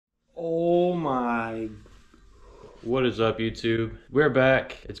Oh my. What is up, YouTube? We're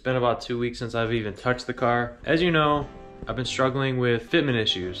back. It's been about 2 weeks since I've even touched the car. As you know, I've been struggling with fitment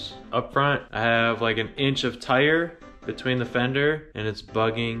issues. Up front, I have like an inch of tire between the fender and it's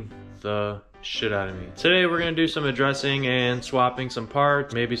bugging the shit out of me. Today we're gonna do some addressing and swapping some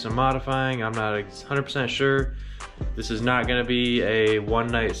parts, maybe some modifying. I'm not 100% sure. This is not gonna be a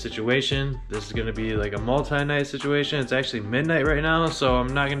one-night situation. This is gonna be like a multi-night situation. It's actually midnight right now, so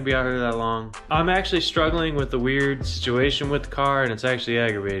I'm not gonna be out here that long. I'm actually struggling with the weird situation with the car, and it's actually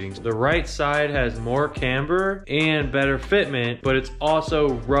aggravating. The right side has more camber and better fitment, but it's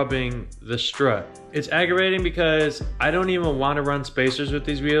also rubbing the strut. It's aggravating because I don't even want to run spacers with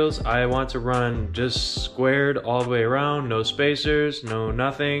these wheels. I want to run just squared all the way around, no spacers, no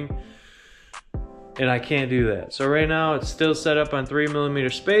nothing. And I can't do that. So right now it's still set up on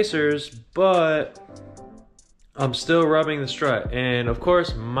 3mm spacers, but I'm still rubbing the strut. And of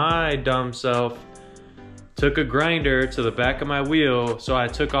course, my dumb self took a grinder to the back of my wheel, so I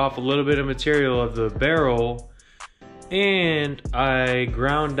took off a little bit of material of the barrel and I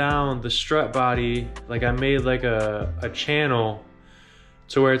ground down the strut body. Like I made like a channel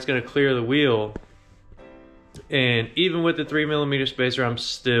to where it's gonna clear the wheel. And even with the 3mm spacer, I'm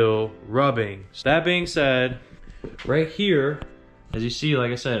still rubbing. So that being said, right here, as you see,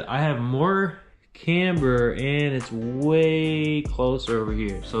 like I said, I have more camber and it's way closer over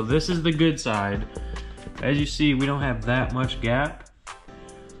here. So this is the good side. As you see, we don't have that much gap,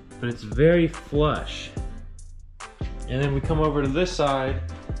 but it's very flush. And then we come over to this side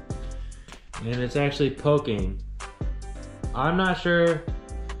and it's actually poking. I'm not sure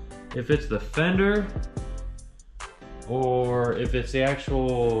if it's the fender or if it's the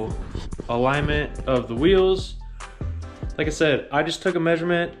actual alignment of the wheels. Like I said, I just took a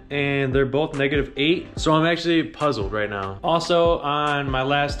measurement and they're both -8, so I'm actually puzzled right now. Also, on my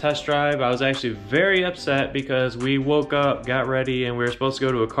last test drive, I was actually very upset because we woke up, got ready, and we were supposed to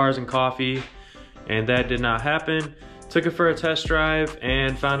go to a Cars and Coffee, and that did not happen. Took it for a test drive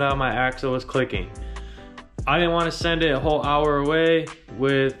and found out my axle was clicking. I didn't want to send it a whole hour away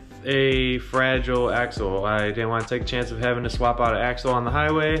with a fragile axle. I didn't want to take a chance of having to swap out an axle on the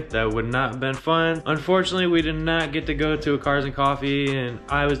highway. That would not have been fun. Unfortunately, we did not get to go to a Cars and Coffee, and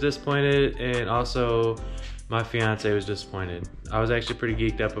I was disappointed, and also my fiance was disappointed. I was actually pretty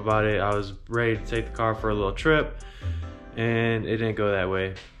geeked up about it. I was ready to take the car for a little trip, and it didn't go that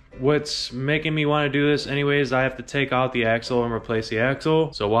way. What's making me want to do this anyways, I have to take out the axle and replace the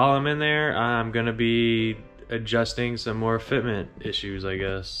axle. So while I'm in there, I'm gonna be adjusting some more fitment issues, I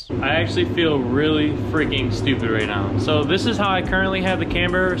guess. I actually feel really freaking stupid right now. So this is how I currently have the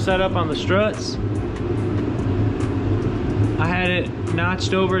camber set up on the struts. I had it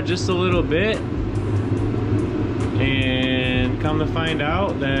notched over just a little bit, and come to find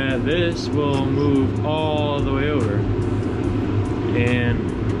out that this will move all the way over.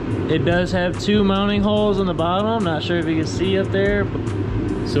 And it does have 2 mounting holes on the bottom. Not sure if you can see up there,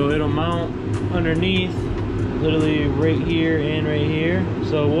 so it'll mount underneath, literally right here and right here.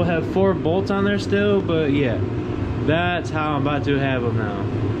 So we'll have 4 bolts on there still, but yeah, that's how I'm about to have them now.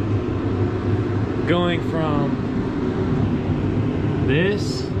 Going from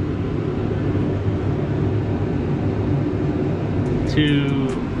this to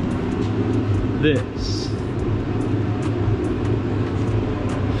this.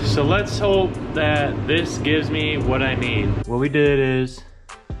 So let's hope that this gives me what I need. What we did is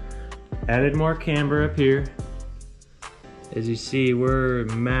added more camber up here. As you see, we're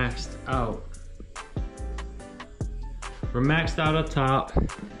maxed out. We're maxed out up top.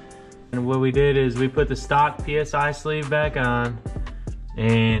 And what we did is we put the stock PSI sleeve back on.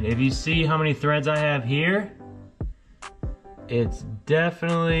 And if you see how many threads I have here, it's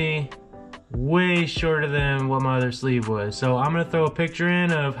definitely way shorter than what my other sleeve was. So I'm gonna throw a picture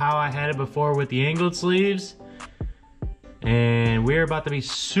in of how I had it before with the angled sleeves. And we're about to be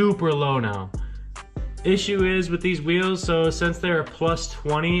super low now. Issue is with these wheels, so since they're a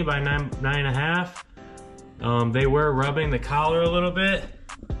 +20 by 9.5, they were rubbing the collar a little bit.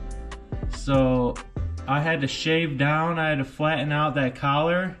 So I had to shave down, I had to flatten out that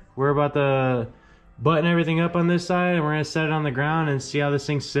collar. We're about to button everything up on this side, and we're gonna set it on the ground and see how this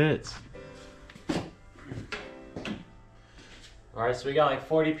thing sits. All right, so we got like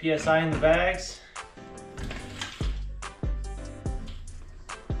 40 PSI in the bags.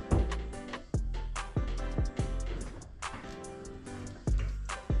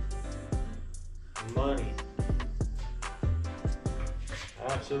 Money.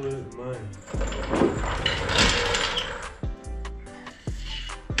 Absolute money.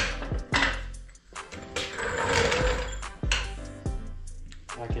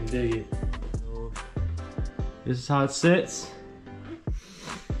 I can freaking dig it. This is how it sits.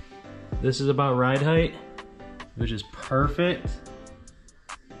 This is about ride height, which is perfect.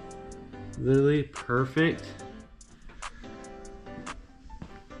 Literally perfect.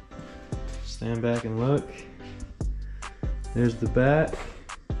 Stand back and look. There's the back.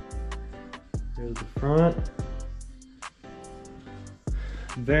 There's the front.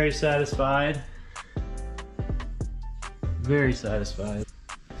 Very satisfied. Very satisfied.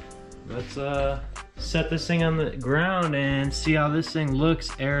 Let's set this thing on the ground and see how this thing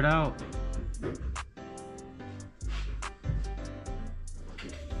looks aired out.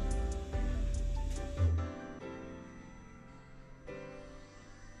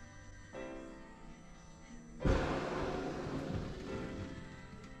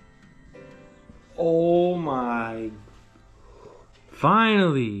 Oh my,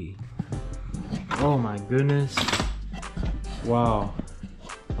 finally. Oh my goodness. Wow,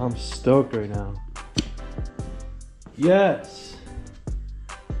 I'm stoked right now. Yes,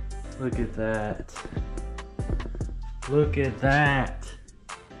 look at that. Look at that.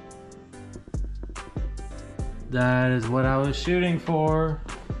 That is what I was shooting for.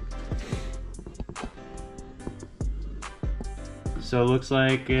 So it looks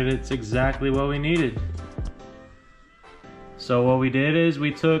like it's exactly what we needed. So what we did is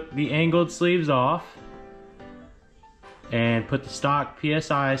we took the angled sleeves off and put the stock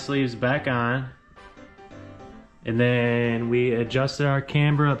PSI sleeves back on. And then we adjusted our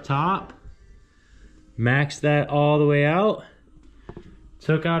camber up top, maxed that all the way out,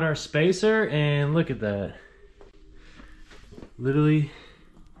 took out our spacer, and look at that. Literally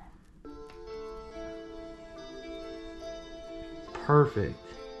perfect.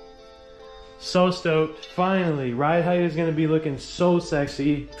 So stoked. Finally, ride height is gonna be looking so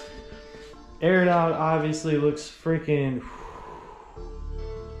sexy. Aired out obviously looks freaking.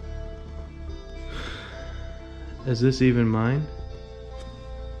 Is this even mine?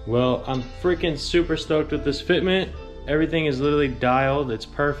 Well, I'm freaking super stoked with this fitment. Everything is literally dialed. It's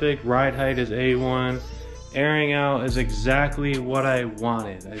perfect. Ride height is A1. Airing out is exactly what I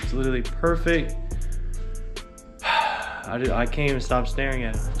wanted. It's literally perfect. I can't even stop staring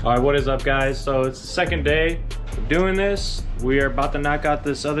at it. All right, what is up, guys? So it's the second day of doing this. We are about to knock out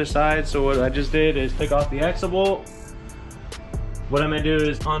this other side. So what I just did is take off the axle bolt. What I'm gonna do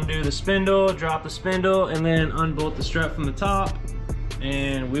is undo the spindle, drop the spindle, and then unbolt the strap from the top,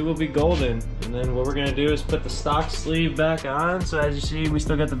 and we will be golden. And then what we're gonna do is put the stock sleeve back on. So as you see, we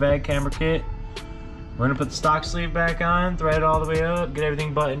still got the bag camber kit. We're gonna put the stock sleeve back on, thread it all the way up, get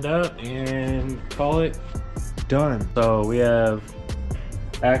everything buttoned up, and call it done. So we have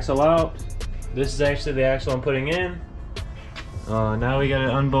axle out. This is actually the axle I'm putting in. Now we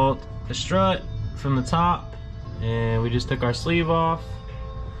gotta unbolt the strut from the top, and we just took our sleeve off.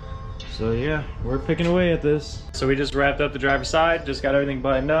 So yeah, we're picking away at this. So we just wrapped up the driver's side, just got everything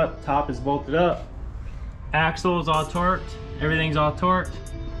buttoned up, top is bolted up, axle is all torqued, everything's all torqued,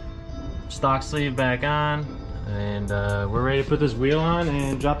 stock sleeve back on, and we're ready to put this wheel on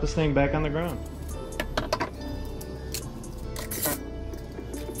and drop this thing back on the ground.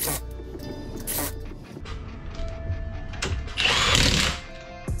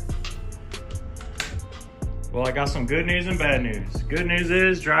 Well, I got some good news and bad news. Good news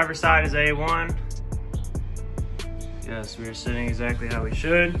is driver's side is A1. Yes, we are sitting exactly how we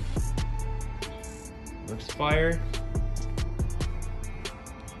should. Looks fire.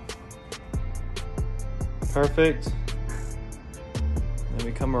 Perfect. Then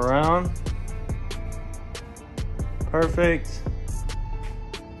we come around. Perfect.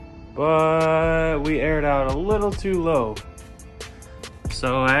 But we aired out a little too low.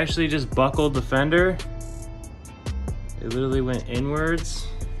 So I actually just buckled the fender. It literally went inwards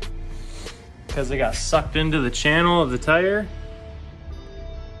because it got sucked into the channel of the tire.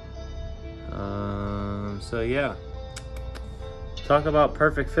 So yeah, talk about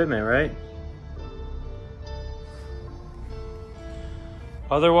perfect fitment, right?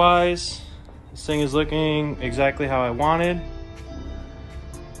 Otherwise, this thing is looking exactly how I wanted.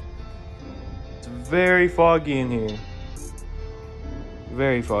 It's very foggy in here.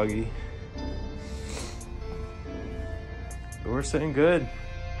 Very foggy. But we're sitting good.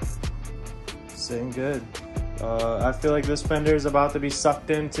 Sitting good. I feel like this fender is about to be sucked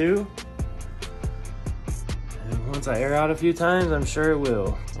in too. And once I air out a few times, I'm sure it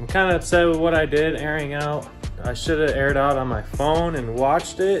will. I'm kind of upset with what I did airing out. I should have aired out on my phone and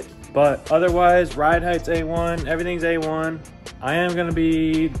watched it. But otherwise, ride height's A1, everything's A1. I am gonna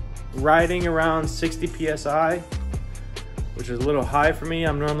be riding around 60 PSI, which is a little high for me.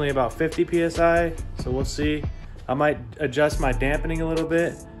 I'm normally about 50 PSI, so we'll see. I might adjust my dampening a little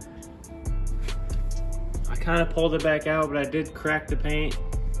bit. kind of pulled it back out, but I did crack the paint.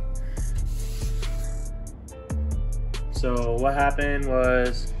 So what happened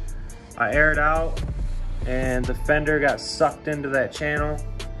was I aired out and the fender got sucked into that channel,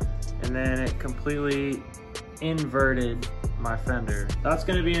 and then it completely inverted my fender. That's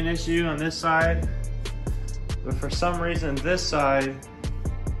gonna be an issue on this side, but for some reason this side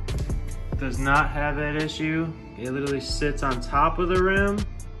does not have that issue. It literally sits on top of the rim.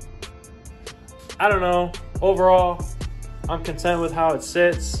 I don't know, overall, I'm content with how it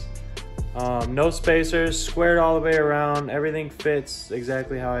sits. No spacers, squared all the way around. Everything fits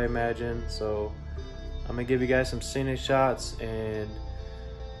exactly how I imagined. So I'm gonna give you guys some scenic shots, and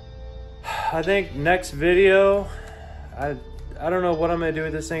I think next video, I don't know what I'm gonna do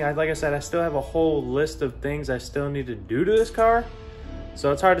with this thing. Like I said, I still have a whole list of things I still need to do to this car.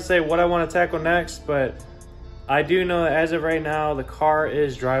 So it's hard to say what I want to tackle next, but I do know that as of right now, the car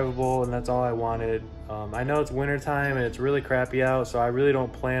is drivable, and that's all I wanted. I know it's winter time and it's really crappy out, so I really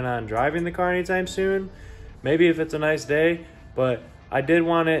don't plan on driving the car anytime soon. Maybe if it's a nice day, but I did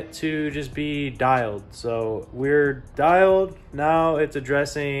want it to just be dialed. So we're dialed. Now it's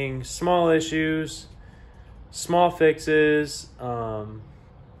addressing small issues, small fixes.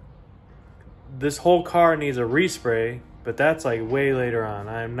 This whole car needs a respray, but that's like way later on.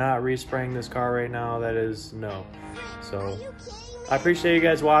 I'm not respraying this car right now. That is no. So I appreciate you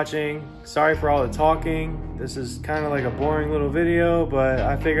guys watching. Sorry for all the talking. This is kind of like a boring little video, but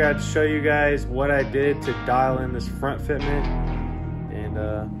I figured I'd show you guys what I did to dial in this front fitment.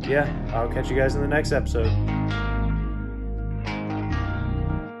 And yeah, I'll catch you guys in the next episode.